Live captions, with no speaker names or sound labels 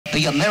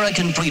The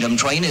American Freedom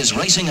Train is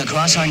racing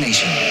across our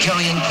nation,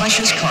 carrying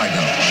precious cargo.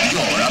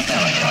 Your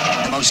America.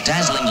 The most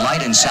dazzling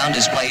light and sound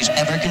displays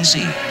ever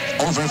conceived.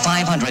 Over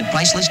 500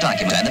 priceless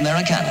documents and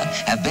Americana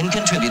have been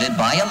contributed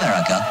by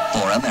America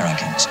for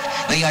Americans.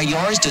 They are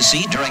yours to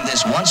see during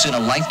this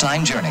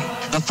once-in-a-lifetime journey.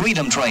 The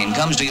Freedom Train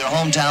comes to your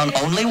hometown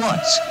only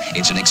once.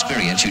 It's an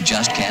experience you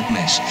just can't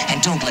miss.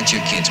 And don't let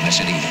your kids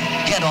miss it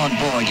either. Get on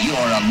board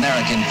your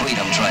American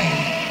Freedom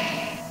Train.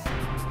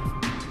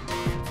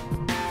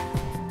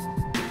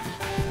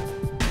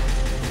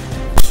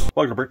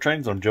 Welcome to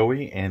BrickTrains. I'm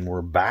Joey, and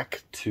we're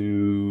back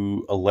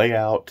to a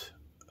layout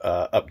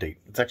update.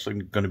 It's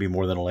actually going to be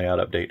more than a layout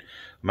update.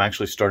 I'm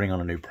actually starting on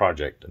a new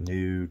project, a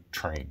new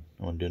train.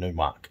 I'm going to do a new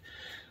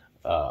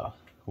MOC.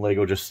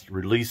 Lego just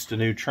released a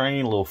new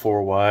train, a little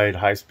 4-wide,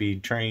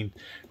 high-speed train.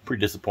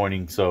 Pretty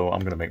disappointing, so I'm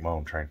going to make my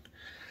own train.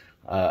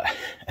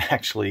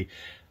 Actually,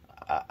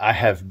 I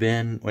have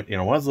been, when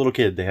I was a little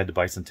kid, they had the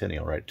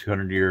bicentennial, right?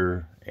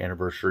 200-year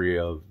anniversary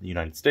of the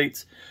United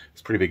States.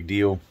 It's a pretty big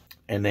deal.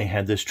 And they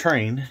had this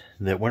train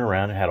that went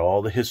around and had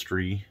all the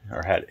history,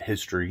 or had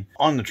history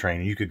on the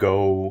train. You could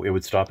go, it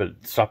would stopped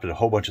at a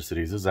whole bunch of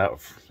cities. It was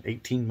out for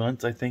 18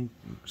 months, I think.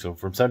 So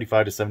from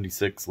 75 to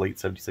 76, late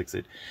 76,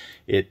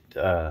 it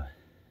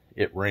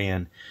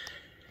ran.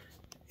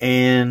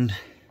 And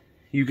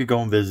you could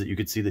go and visit, you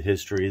could see the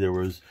history. There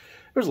was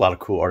a lot of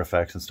cool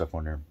artifacts and stuff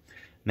on there.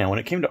 Now, when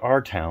it came to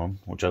our town,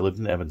 which I lived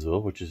in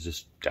Evansville, which is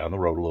just down the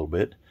road a little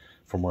bit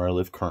from where I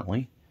live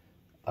currently,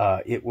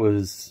 it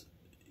was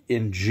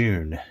in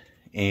June,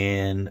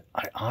 and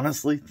I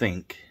honestly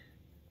think,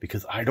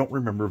 because I don't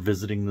remember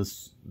visiting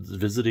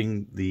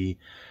the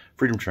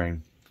Freedom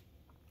Train,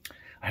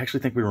 I actually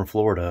think we were in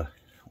Florida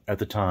at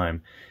the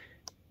time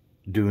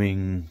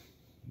doing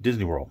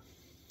Disney World.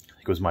 I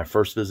think it was my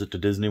first visit to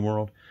Disney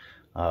World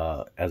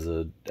as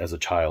a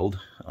child.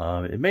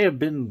 It may have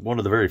been one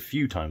of the very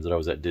few times that I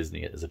was at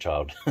Disney as a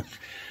child.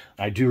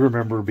 I do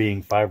remember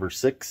being 5 or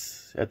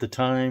 6 at the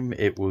time.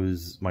 It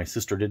was, my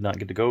sister did not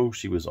get to go.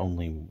 She was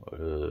only,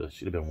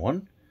 she'd have been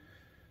 1.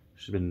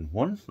 She'd been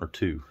 1 or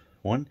 2.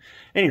 1.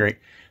 At any rate,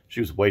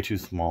 she was way too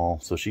small,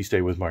 so she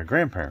stayed with my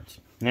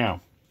grandparents.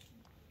 Now,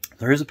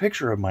 there is a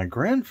picture of my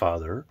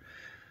grandfather,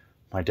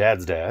 my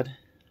dad's dad,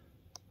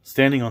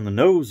 standing on the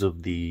nose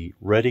of the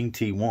Reading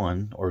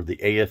T1, or the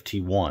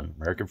AFT1,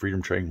 American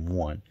Freedom Train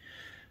 1,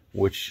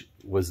 which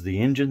was the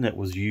engine that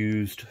was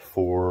used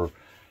for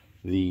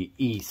the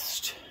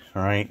east,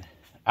 right?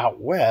 Out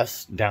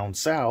west, down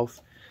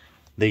south,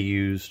 they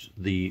used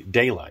the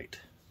Daylight,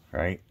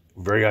 right?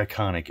 Very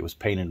iconic. It was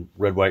painted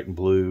red, white, and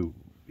blue.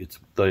 It's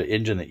the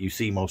engine that you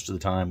see most of the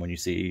time when you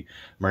see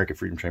American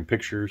Freedom Train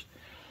pictures.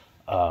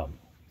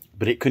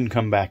 But it couldn't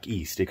come back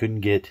east. It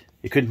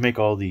couldn't make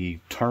all the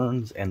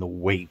turns and the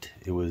weight.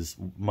 It was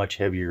much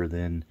heavier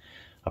than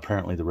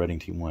apparently the Reading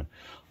T1.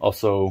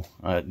 Also,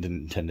 I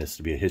didn't intend this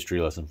to be a history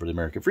lesson for the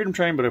American Freedom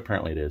Train, but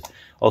apparently it is.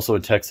 Also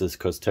in Texas,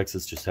 because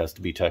Texas just has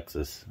to be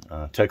Texas.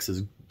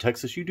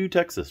 Texas, you do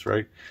Texas,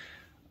 right?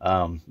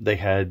 They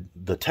had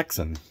the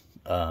Texan,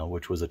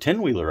 which was a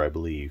 10-wheeler, I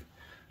believe.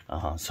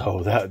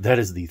 So that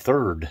is the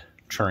third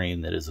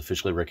train that is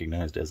officially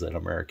recognized as an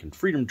American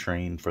Freedom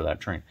Train for that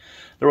train.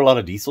 There were a lot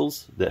of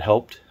diesels that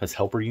helped as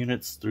helper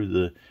units through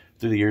the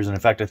years, and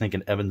in fact, I think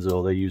in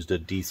Evansville they used a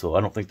diesel.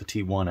 I don't think the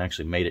T1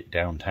 actually made it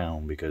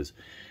downtown, because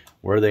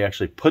where they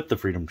actually put the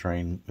Freedom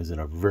Train is in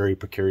a very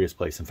precarious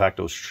place. In fact,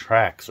 those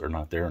tracks are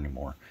not there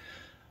anymore.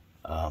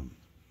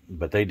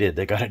 But they did.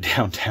 They got it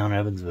downtown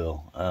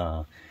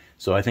Evansville.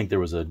 So I think there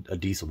was a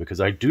diesel,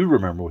 because I do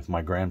remember with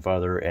my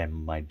grandfather and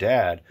my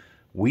dad,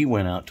 we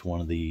went out to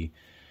one of the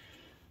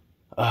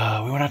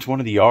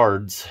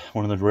yards,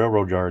 one of the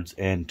railroad yards,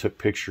 and took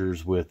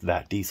pictures with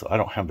that diesel. I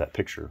don't have that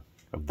picture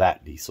of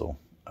that diesel.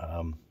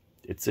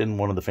 It's in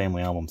one of the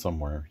family albums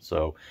somewhere.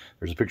 So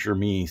there's a picture of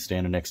me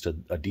standing next to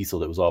a diesel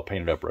that was all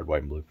painted up red,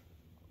 white, and blue.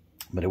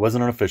 But it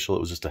wasn't an official. It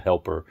was just a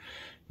helper.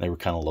 They were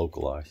kind of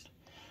localized.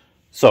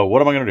 So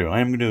what am I going to do? I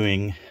am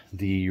doing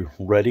the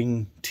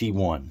Reading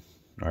T1,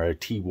 or a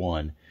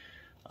T1.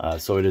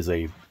 So it is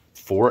a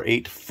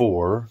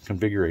 484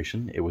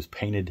 configuration. It was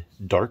painted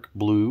dark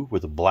blue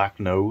with a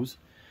black nose.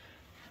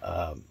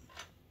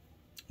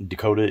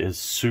 Dakota is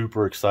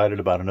super excited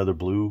about another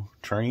blue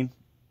train.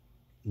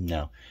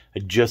 No, I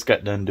just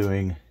got done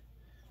doing,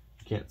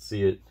 you can't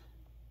see it,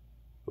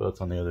 well,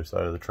 it's on the other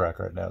side of the track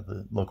right now,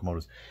 the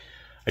locomotives.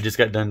 I just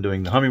got done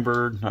doing the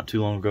Hummingbird not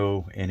too long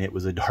ago, and it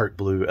was a dark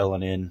blue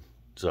L&N,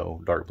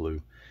 so dark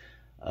blue.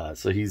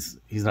 So he's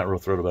not real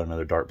thrilled about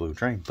another dark blue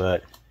train,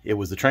 but it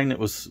was the train that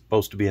was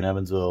supposed to be in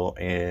Evansville,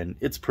 and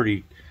it's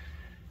pretty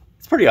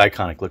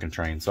iconic looking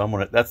train.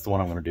 So that's the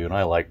one I'm gonna do, and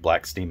I like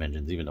black steam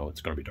engines, even though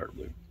it's gonna be dark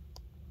blue.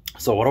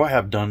 So what do I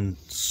have done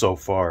so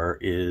far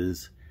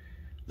is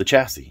the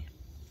chassis.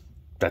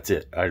 That's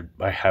it.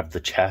 I have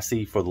the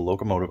chassis for the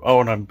locomotive. Oh,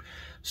 and I'm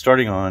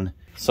starting on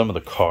some of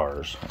the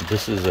cars.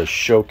 This is a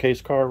showcase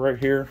car right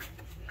here,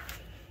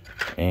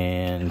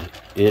 and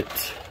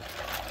it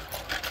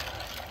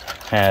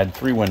had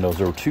 3 windows.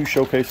 There were 2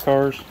 showcase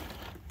cars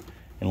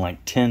and like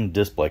 10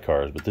 display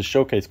cars, but this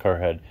showcase car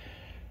had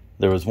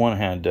There was one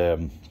had,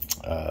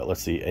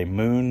 let's see, a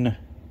moon,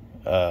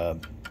 the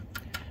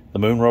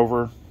moon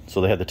rover.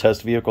 So they had the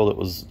test vehicle that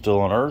was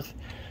still on Earth.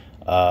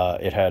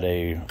 It had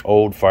a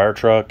old fire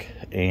truck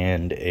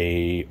and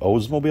a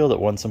Oldsmobile that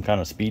won some kind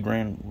of speed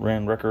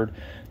ran record.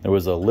 There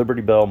was a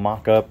Liberty Bell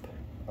mock-up,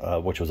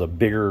 which was a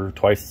bigger,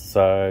 twice the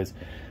size,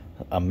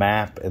 a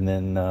map, and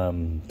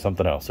then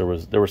something else. There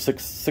were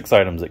six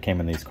items that came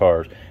in these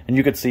cars, and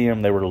you could see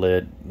them. They were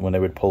lit. When they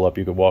would pull up,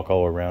 you could walk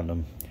all around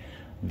them.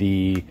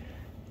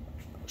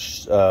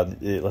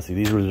 Let's see,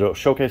 these were the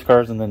showcase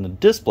cars, and then the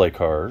display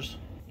cars.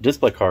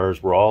 Display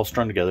cars were all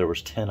strung together. There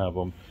was 10 of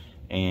them,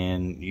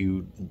 and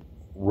you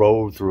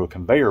rode through a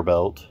conveyor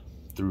belt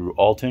through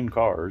all 10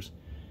 cars,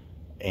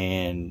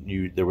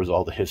 and there was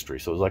all the history.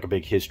 So it was like a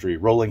big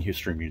rolling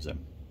history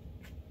museum.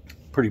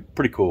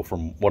 Pretty cool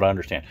from what I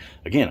understand.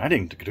 Again, I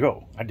didn't get to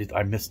go.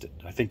 I missed it.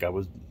 I think I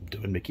was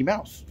doing Mickey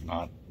Mouse,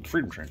 not the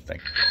Freedom Train thing.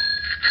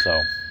 So,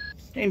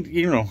 and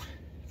you know,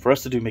 for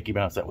us to do Mickey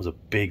Mouse, that was a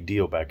big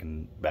deal back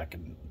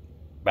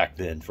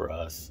then for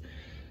us.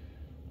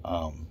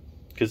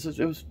 Because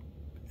it was,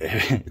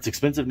 it's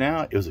expensive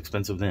now. It was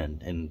expensive then,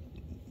 and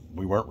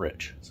we weren't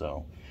rich,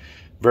 so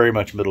very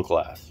much middle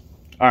class.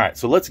 All right,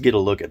 so let's get a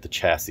look at the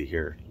chassis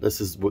here.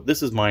 This is what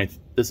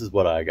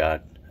I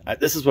got.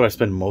 This is what I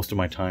spend most of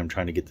my time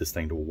trying to get this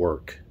thing to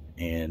work,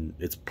 and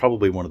it's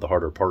probably one of the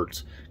harder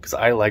parts because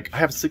I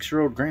have a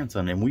 6-year-old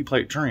grandson, and we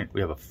play train.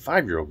 We have a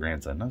 5-year-old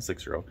grandson, not a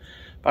 6-year-old,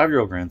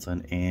 5-year-old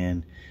grandson,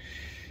 and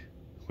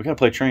we got to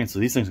play trains. So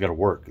these things got to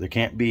work. They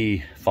can't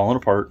be falling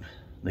apart.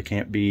 They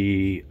can't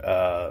be,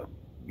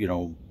 you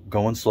know,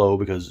 going slow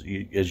because,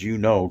 as you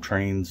know,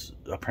 trains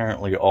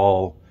apparently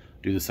all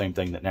do the same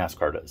thing that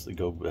NASCAR does. They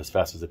go as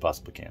fast as they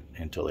possibly can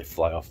until they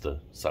fly off the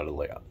side of the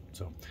layout.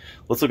 So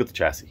let's look at the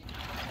chassis.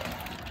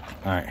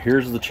 All right,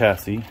 here's the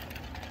chassis.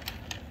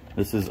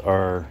 This is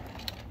our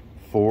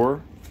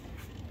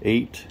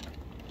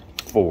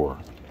 484,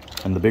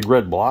 and the big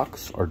red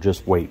blocks are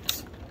just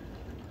weights.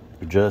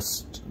 They're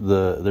just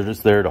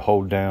there to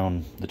hold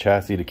down the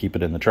chassis to keep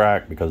it in the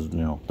track because, you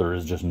know, there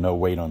is just no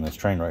weight on this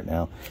train right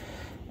now.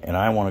 And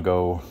I want to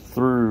go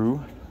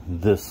through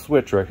this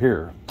switch right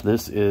here.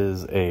 This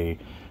is a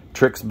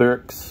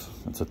Bricks.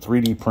 It's a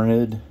 3D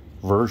printed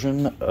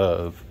version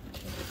of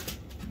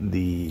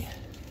the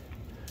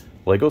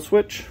Lego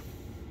switch.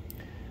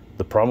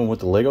 The problem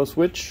with the Lego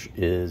switch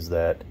is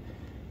that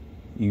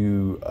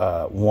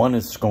one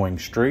is going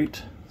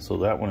straight, so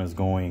that one's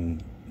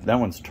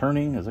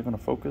turning. Is it going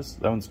to focus?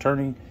 That one's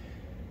turning,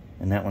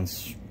 and that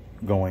one's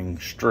going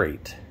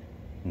straight.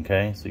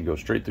 Okay, so you go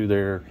straight through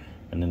there,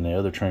 and then the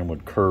other train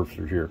would curve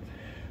through here.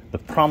 The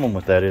problem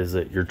with that is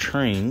that your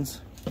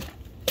trains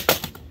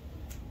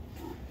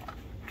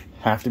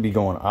have to be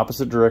going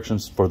opposite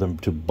directions for them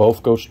to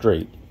both go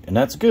straight. And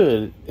that's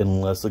good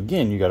unless,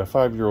 again, you got a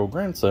 5-year-old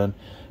grandson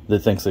that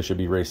thinks they should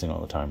be racing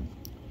all the time.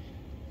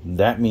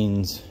 That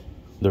means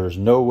there's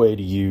no way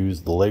to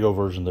use the Lego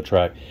version of the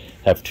track,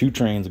 have 2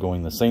 trains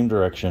going the same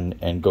direction,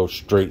 and go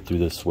straight through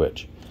this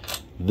switch.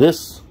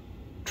 This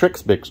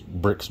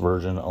Bricks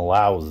version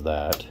allows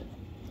that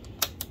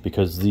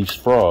because these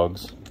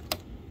frogs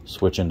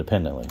switch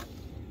independently.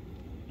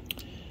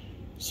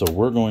 So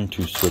we're going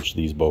to switch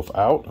these both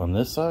out on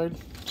this side,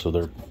 so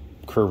they're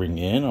curving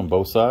in on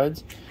both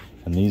sides,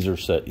 and these are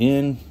set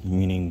in,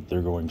 meaning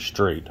they're going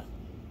straight on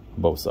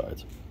both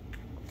sides.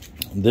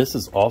 This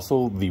is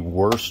also the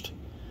worst,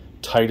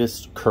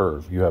 tightest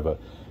curve. You have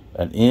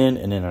an in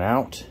and an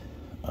out,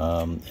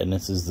 and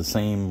this is the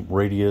same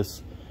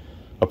radius,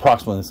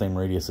 approximately the same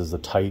radius as the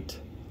tight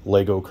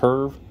Lego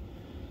curve.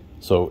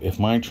 So if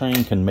my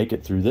train can make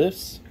it through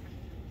this,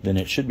 then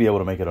it should be able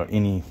to make it on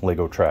any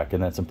Lego track,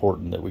 and that's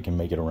important that we can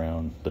make it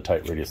around the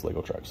tight radius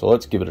Lego track. So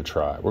let's give it a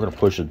try. We're going to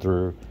push it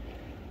through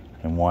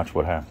and watch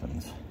what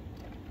happens.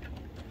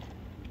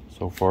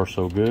 So far,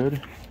 so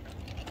good.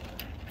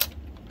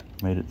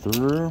 Made it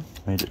through,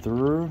 made it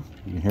through.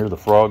 You can hear the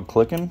frog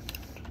clicking.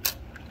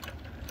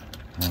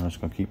 I'm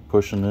just going to keep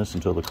pushing this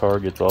until the car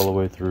gets all the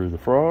way through the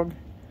frog.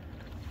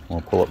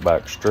 We'll pull it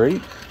back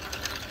straight.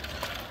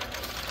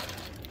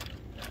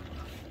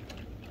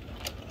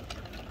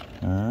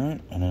 Alright,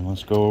 and then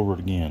let's go over it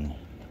again.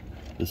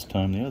 This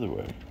time the other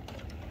way.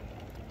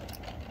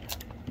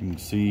 You can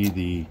see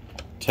the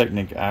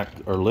Technic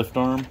lift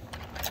arm.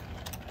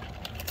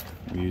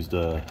 We used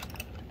a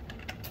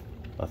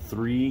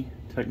 3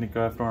 Technic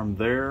lift arm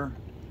there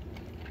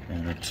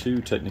and a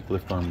 2 Technic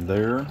lift arm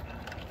there. And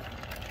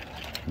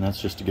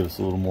that's just to give us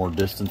a little more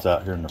distance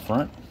out here in the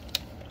front.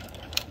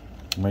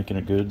 Making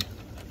it good.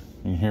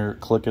 You can hear it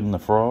clicking the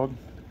frog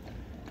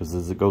because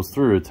as it goes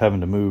through, it's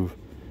having to move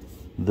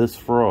this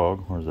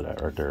frog. Where's it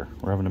at? Right there.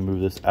 We're having to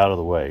move this out of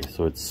the way,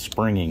 so it's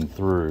springing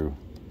through.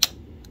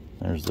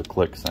 There's the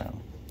click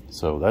sound.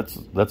 So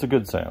that's a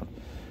good sound.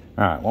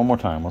 All right, one more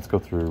time. Let's go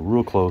through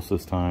real close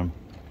this time.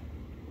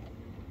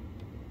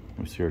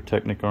 We see our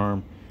Technic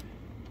arm.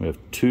 We have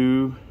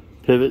 2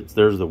 pivots.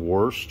 There's the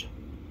worst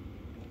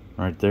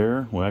right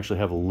there. We actually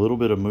have a little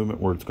bit of movement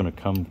where it's going to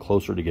come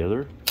closer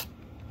together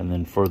and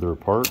then further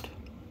apart.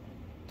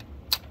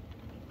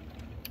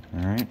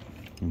 All right,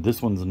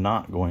 this one's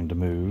not going to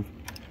move.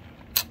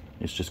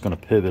 It's just going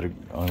to pivot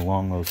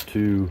along those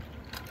two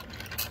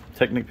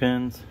Technic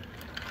pins.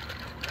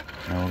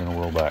 Now we're going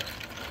to roll back.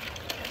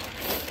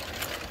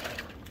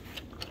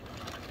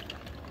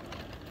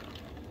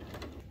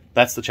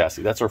 That's the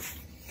chassis. That's our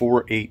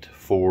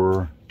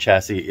 484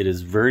 chassis. It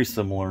is very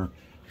similar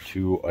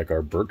to like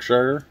our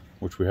Berkshire,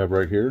 which we have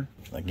right here.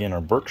 Again,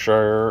 our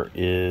Berkshire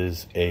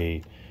is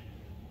a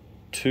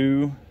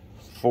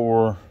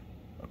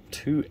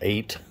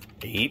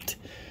 2.8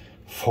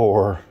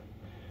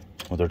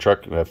 with our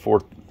truck. We have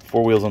four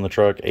wheels on the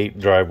truck, 8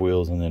 drive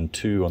wheels, and then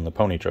 2 on the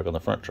pony truck on the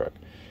front truck.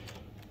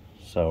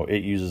 So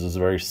it uses a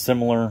very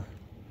similar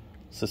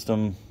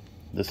system.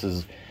 This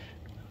is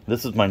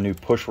my new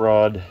push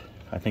rod.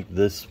 I think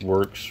this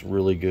works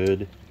really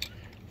good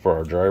for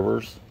our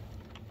drivers.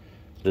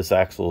 This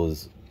axle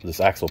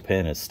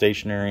pin is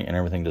stationary, and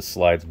everything just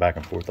slides back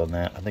and forth on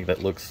that. I think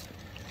that looks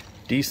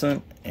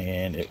decent,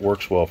 and it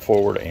works well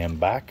forward and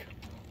back,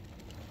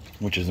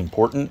 which is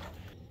important.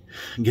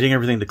 Getting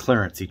everything to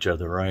clearance each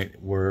other, right?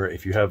 Where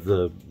if you have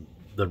the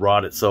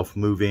rod itself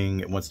moving,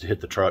 it wants to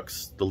hit the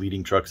trucks, the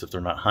leading trucks, if they're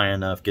not high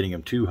enough. Getting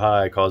them too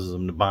high causes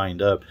them to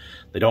bind up.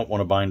 They don't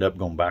want to bind up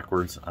going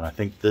backwards, and I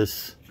think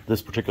this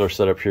particular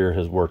setup here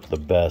has worked the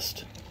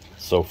best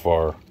so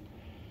far.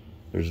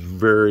 There's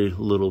very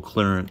little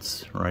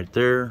clearance right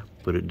there,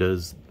 but it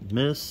does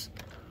miss,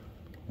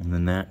 and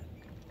then that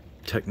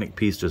Technic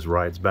piece just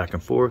rides back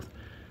and forth,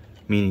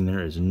 meaning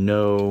there is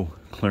no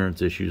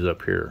clearance issues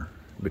up here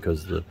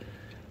because the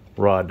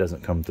rod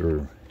doesn't come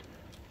through.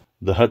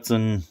 The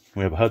Hudson,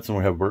 we have a Hudson,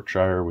 we have a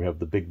Berkshire, we have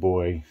the big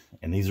boy,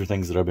 and these are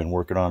things that I've been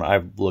working on.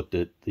 I've looked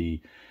at the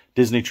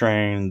Disney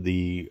train,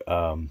 the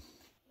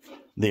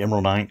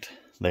Emerald Knight.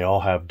 They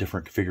all have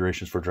different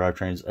configurations for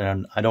drivetrains,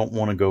 and I don't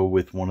want to go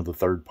with one of the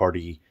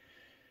third-party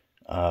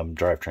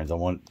drivetrains. I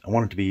want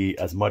it to be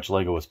as much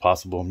Lego as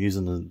possible. I'm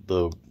using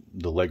the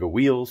Lego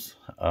wheels,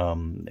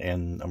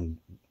 and I'm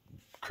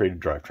created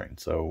drivetrain,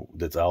 so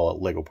that's all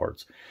Lego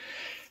parts.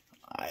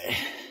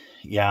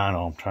 Yeah, I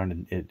know. I'm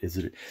trying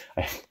to.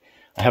 I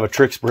have a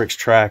Tricks Bricks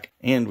track,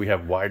 and we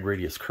have wide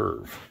radius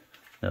curve.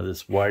 Now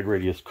this wide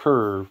radius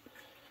curve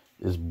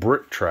is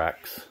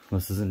BrickTrains.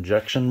 This is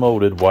injection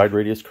molded wide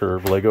radius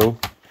curve. Lego,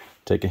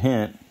 take a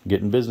hint.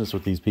 Get in business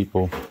with these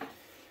people.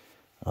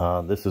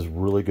 This is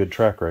really good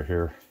track right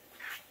here.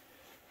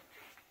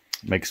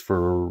 Makes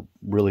for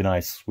really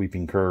nice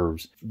sweeping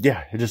curves.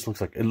 Yeah, it just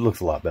looks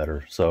a lot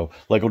better. So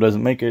Lego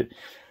doesn't make it.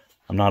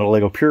 I'm not a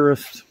Lego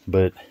purist,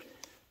 but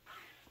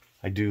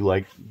I do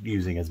like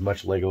using as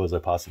much Lego as I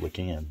possibly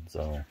can.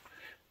 So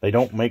they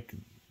don't make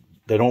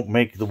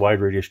the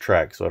wide radius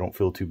track, so I don't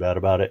feel too bad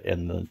about it.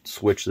 And the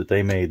switch that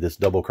they made, this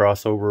double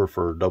crossover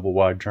for double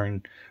wide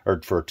train,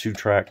 or for a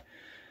 2-track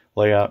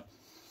layout,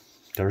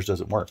 theirs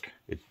doesn't work.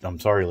 I'm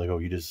sorry, Lego,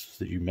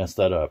 you messed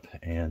that up.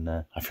 And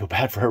I feel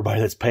bad for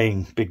everybody that's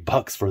paying big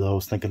bucks for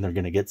those, thinking they're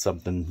going to get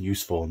something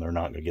useful, and they're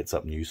not going to get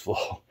something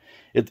useful.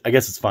 I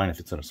guess it's fine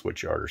if it's in a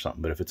switch yard or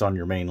something, but if it's on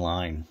your main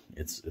line,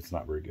 it's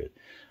not very good.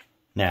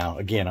 Now,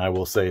 again, I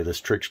will say this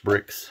Tricks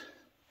Bricks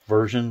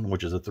version,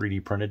 which is a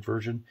 3D printed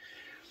version,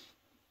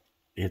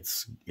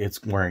 it's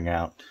wearing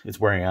out.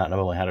 It's wearing out, and I've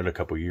only had it a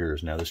couple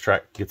years now. This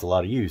track gets a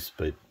lot of use,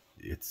 but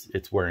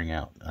it's wearing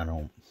out.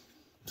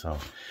 So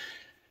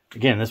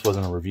again, this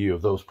wasn't a review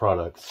of those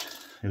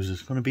products. It was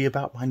just going to be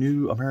about my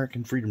new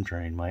American Freedom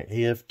Train, my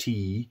AFT,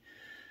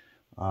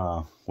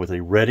 with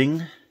a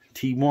Reading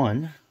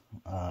T1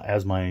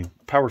 as my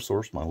power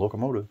source, my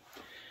locomotive.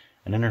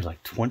 And then there's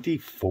like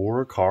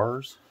 24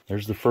 cars.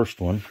 There's the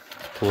first one.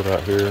 Pull it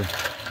out here.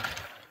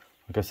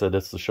 Like I said,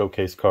 that's the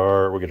showcase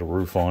car. We get a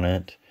roof on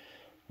it.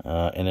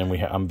 And then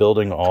I'm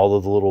building all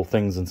of the little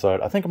things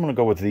inside. I think I'm going to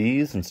go with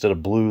these. Instead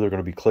of blue, they're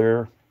going to be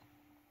clear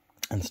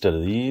instead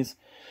of these,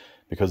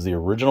 because the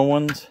original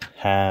ones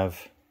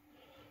have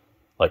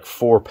like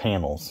 4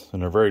 panels,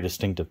 and they're very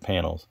distinctive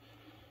panels,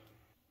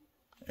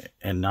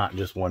 and not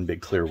just one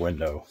big clear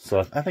window. So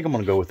I think I'm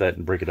going to go with that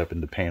and break it up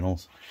into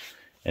panels.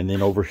 And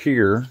then over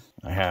here,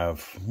 I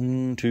have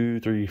 1, 2,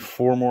 3,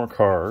 4 more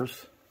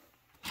cars.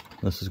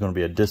 This is going to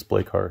be a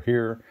display car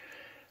here.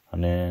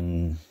 And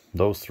then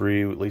those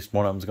 3, at least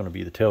one of them is going to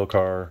be the tail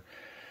car.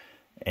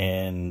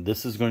 And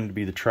this is going to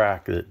be the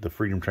track that the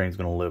Freedom Train is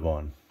going to live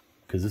on.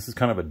 Because this is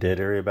kind of a dead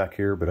area back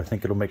here, but I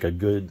think it'll make a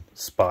good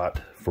spot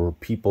for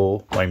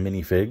people, my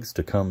minifigs,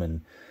 to come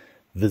and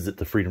visit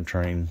the Freedom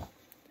Train.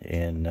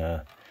 And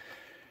I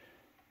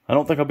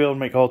don't think I'll be able to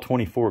make all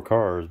 24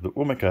 cars, but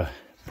we'll make a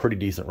pretty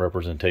decent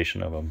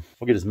representation of them.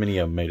 We'll get as many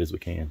of them made as we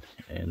can.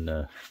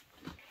 And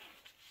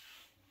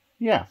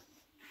yeah,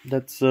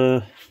 that's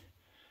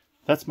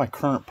my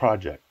current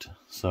project.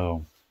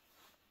 So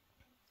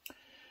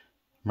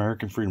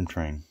American Freedom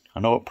Train. I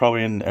know it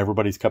probably isn't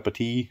everybody's cup of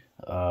tea,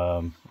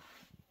 but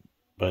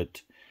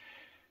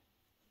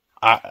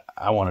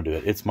I want to do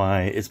it. It's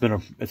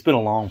been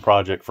a long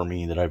project for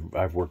me that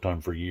I've worked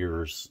on for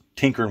years,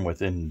 tinkering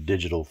within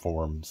digital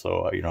form.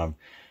 So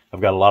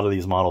I've got a lot of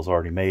these models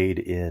already made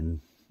in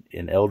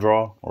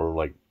LDraw, or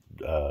like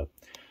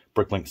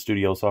BrickLink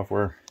Studio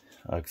software.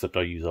 except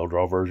I use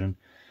Eldraw version,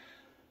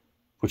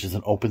 which is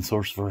an open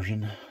source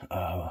version.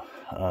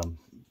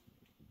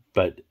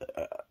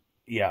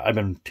 Yeah, I've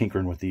been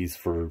tinkering with these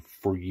for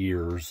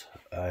years,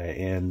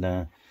 and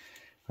I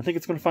think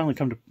it's going to finally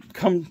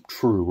come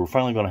true. We're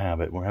finally going to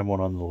have it. We're having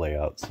one on the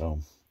layout, so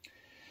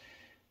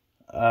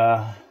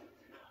I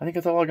think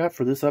that's all I got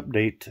for this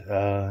update.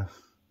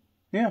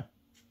 Yeah,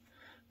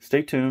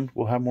 stay tuned.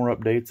 We'll have more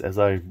updates as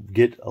I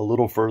get a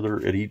little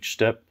further at each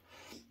step.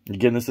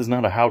 Again, this is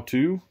not a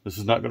how-to. This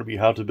is not going to be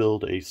how to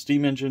build a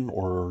steam engine,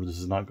 or this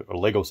is not a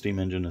Lego steam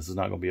engine. This is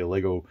not going to be a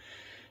Lego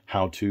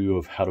how-to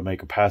of how to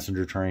make a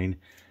passenger train.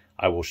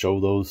 I will show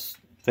those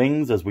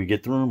things as we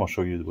get through them. I'll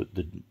show you what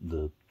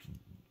the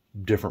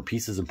different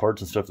pieces and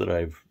parts and stuff that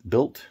I've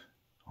built,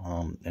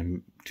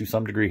 and to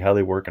some degree how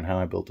they work and how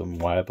I built them,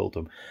 why I built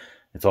them.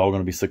 It's all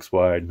going to be 6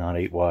 wide, not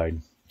 8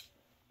 wide.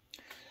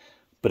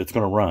 But it's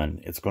going to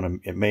run.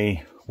 It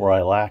may, where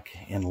I lack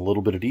in a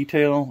little bit of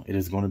detail, it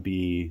is going to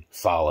be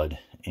solid,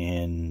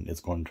 and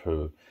it's going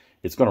to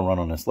run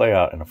on this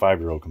layout, and a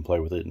 5-year-old can play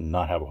with it and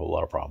not have a whole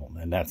lot of problem.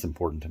 And that's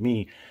important to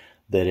me,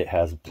 that it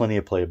has plenty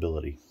of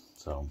playability.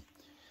 So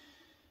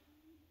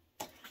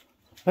I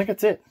think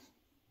that's it.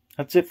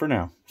 That's it for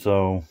now.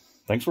 So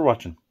thanks for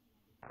watching.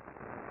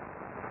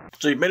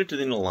 So you've made it to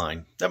the end of the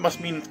line. That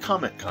must mean it's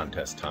comment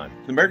contest time.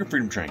 The American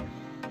Freedom Train.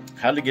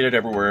 How to get it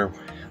everywhere,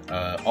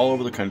 all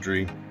over the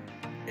country,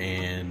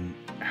 and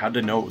how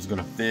to know it was going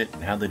to fit,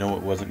 and how they know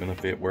it wasn't going to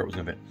fit, where it was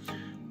going to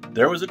fit.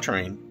 There was a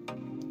train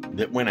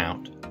that went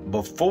out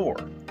before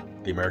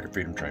the American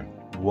Freedom Train.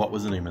 What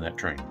was the name of that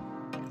train?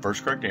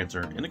 First correct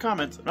answer in the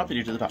comments, and I'll pin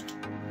you to the top.